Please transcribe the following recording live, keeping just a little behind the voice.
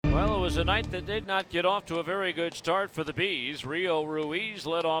was a night that did not get off to a very good start for the Bees. Rio Ruiz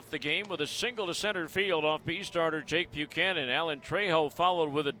led off the game with a single to center field off Bee starter Jake Buchanan. Alan Trejo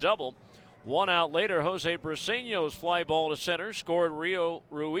followed with a double. 1 out later, Jose Briseño's fly ball to center scored Rio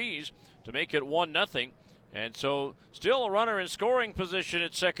Ruiz to make it 1-0. And so still a runner in scoring position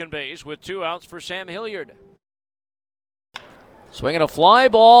at second base with 2 outs for Sam Hilliard. Swinging a fly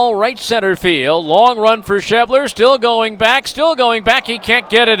ball, right center field. Long run for Schebler. Still going back. He can't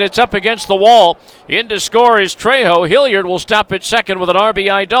get it. It's up against the wall. In to score is Trejo. Hilliard will stop at second with an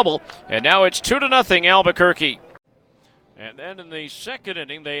RBI double. And now it's 2-0 Albuquerque. And then in the second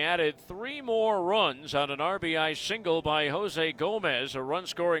inning, they added 3 more runs on an RBI single by Jose Gomez, a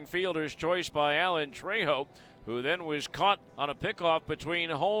run-scoring fielder's choice by Alan Trejo, who then was caught on a pickoff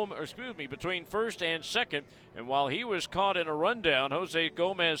between first and second. And while he was caught in a rundown, Jose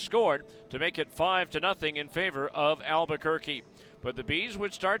Gomez scored to make it 5-0 in favor of Albuquerque. But the Bees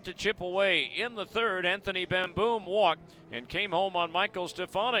would start to chip away. In the third, Anthony Bamboom walked and came home on Michael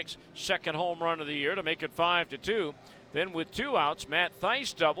Stefanik's second home run of the year to make it 5-2. Then with 2 outs, Matt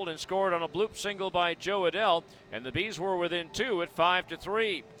Theis doubled and scored on a bloop single by Joe Adell, and the Bees were within 2 at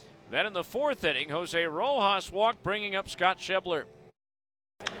 5-3. Then in the fourth inning, Jose Rojas walked, bringing up Scott Schebler.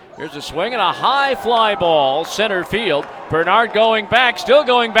 Here's a swing and a high fly ball, center field. Bernard going back, still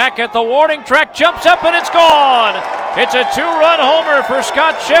going back at the warning track, jumps up and it's gone. It's a 2-run homer for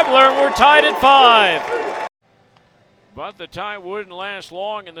Scott Schebler, and we're tied at 5. But the tie wouldn't last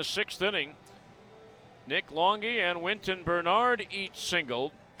long in the 6th inning. Nick Longy and Winton Bernard each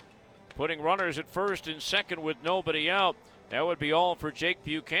singled, putting runners at first and second with nobody out. That would be all for Jake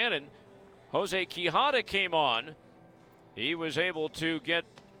Buchanan. Jose Quijada came on. He was able to get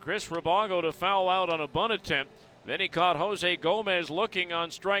Chris Rabago to foul out on a bunt attempt. Then he caught Jose Gomez looking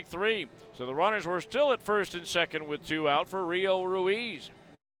on strike 3. So the runners were still at first and second with 2 out for Rio Ruiz.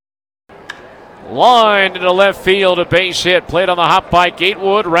 Line into left field, a base hit. Played on the hop by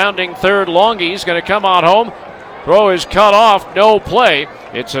Gatewood, rounding third. Longy's going to come on home. Throw is cut off, no play.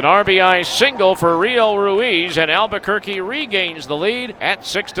 It's an RBI single for Rio Ruiz, and Albuquerque regains the lead at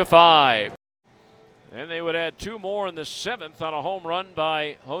 6-5. And they would add 2 more in the 7th on a home run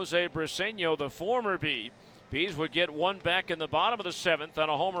by Jose Briseño, the former Bee. Bees would get 1 back in the bottom of the 7th on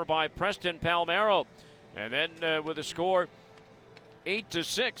a homer by Preston Palmeiro. And then with the score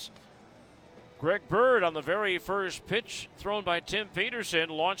 8-6. Greg Bird on the very first pitch thrown by Tim Peterson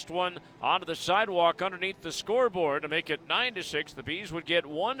launched one onto the sidewalk underneath the scoreboard to make it 9-6. The Bees would get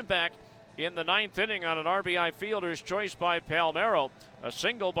 1 back in the 9th inning on an RBI fielder's choice by Palmeiro. A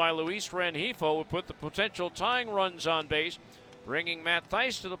single by Luis Rengifo would put the potential tying runs on base, bringing Matt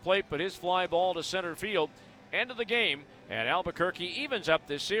Theis to the plate, but his fly ball to center field. End of the game, and Albuquerque evens up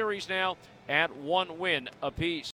this series now at 1 win apiece.